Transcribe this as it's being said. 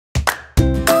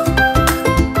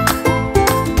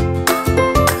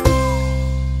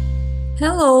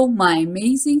Hello, my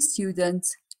amazing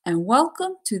students, and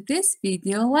welcome to this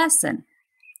video lesson.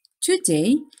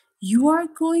 Today, you are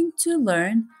going to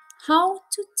learn how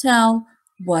to tell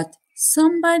what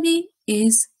somebody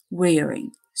is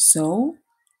wearing. So,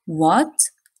 what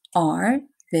are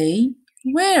they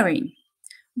wearing?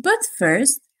 But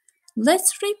first,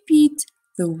 let's repeat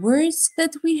the words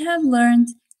that we have learned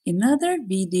in other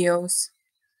videos.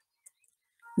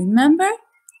 Remember,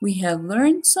 we have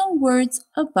learned some words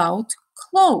about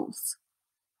clothes.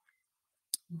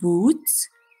 Boots,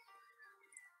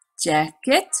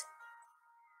 jacket,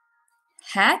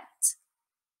 hat,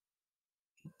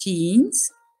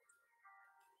 jeans,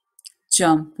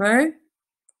 jumper,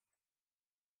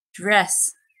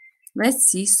 dress. Let's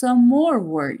see some more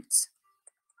words.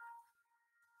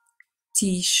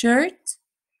 T-shirt,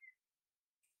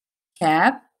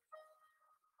 cap,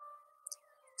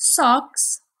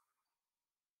 socks,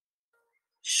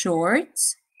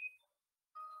 shorts,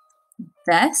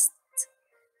 vest,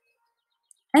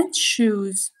 and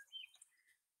shoes.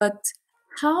 But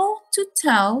how to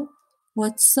tell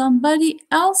what somebody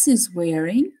else is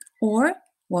wearing or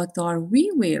what are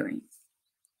we wearing?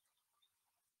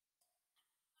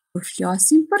 Kur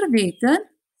flasim për veten,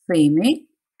 themi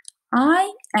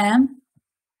I am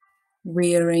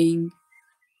wearing.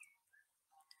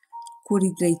 Kur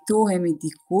I drejtohemi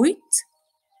dikujt,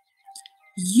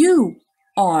 you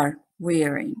are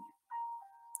wearing.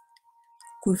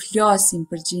 Kur flasim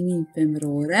për gjininë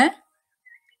femërore,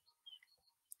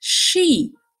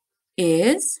 she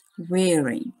is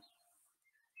wearing.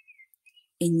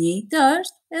 E njëjtë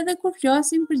është edhe kur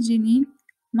flasim për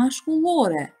gjininë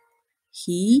mashkullore.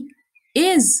 He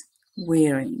is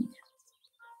wearing.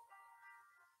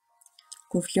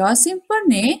 Kur flasim për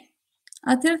ne,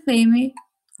 atëherë themi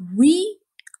we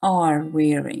are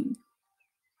wearing.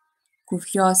 Kur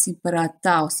flasim për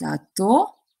ata ose ato,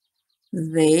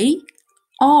 they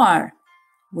are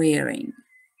wearing.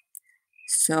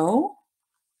 So,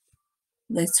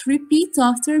 let's repeat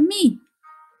after me.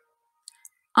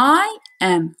 I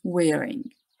am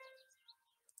wearing.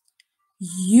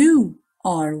 You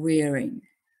are wearing.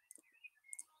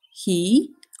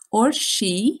 He or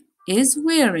she is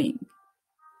wearing.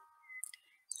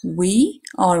 We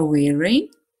are wearing.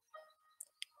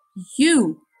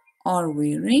 You are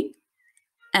wearing.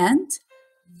 And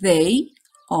they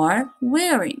are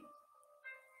wearing.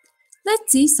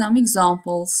 Let's see some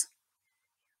examples.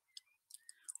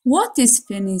 What is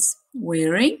Finney's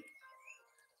wearing?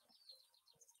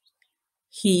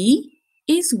 He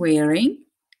is wearing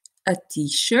a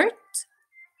t-shirt,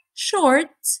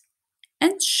 shorts,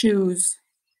 and shoes.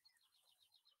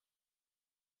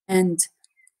 And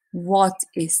what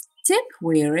is Tip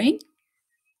wearing?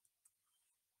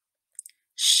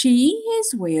 She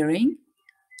is wearing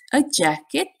a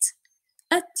jacket,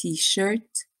 a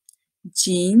t-shirt,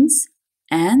 jeans,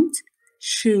 and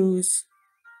shoes.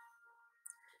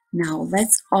 Now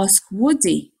let's ask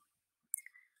Woody.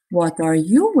 What are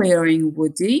you wearing,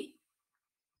 Woody?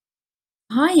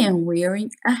 I am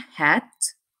wearing a hat,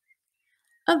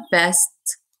 a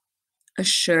vest, a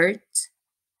shirt,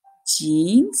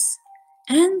 jeans,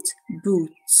 and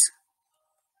boots.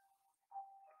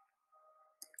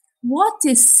 What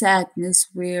is Sadness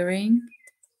wearing?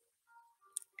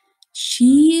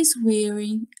 She is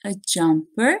wearing a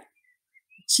jumper,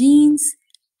 jeans,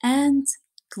 and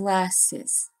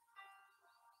glasses.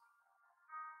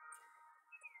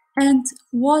 And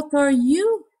what are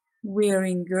you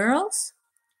wearing, girls?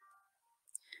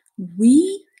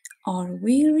 We are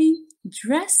wearing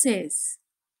dresses.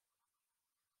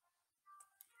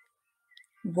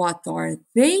 What are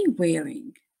they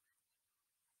wearing?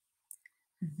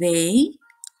 They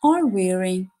are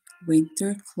wearing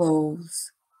winter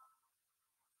clothes.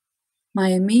 My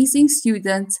amazing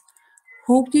students,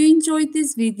 hope you enjoyed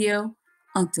this video.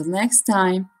 Until next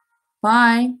time,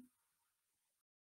 bye.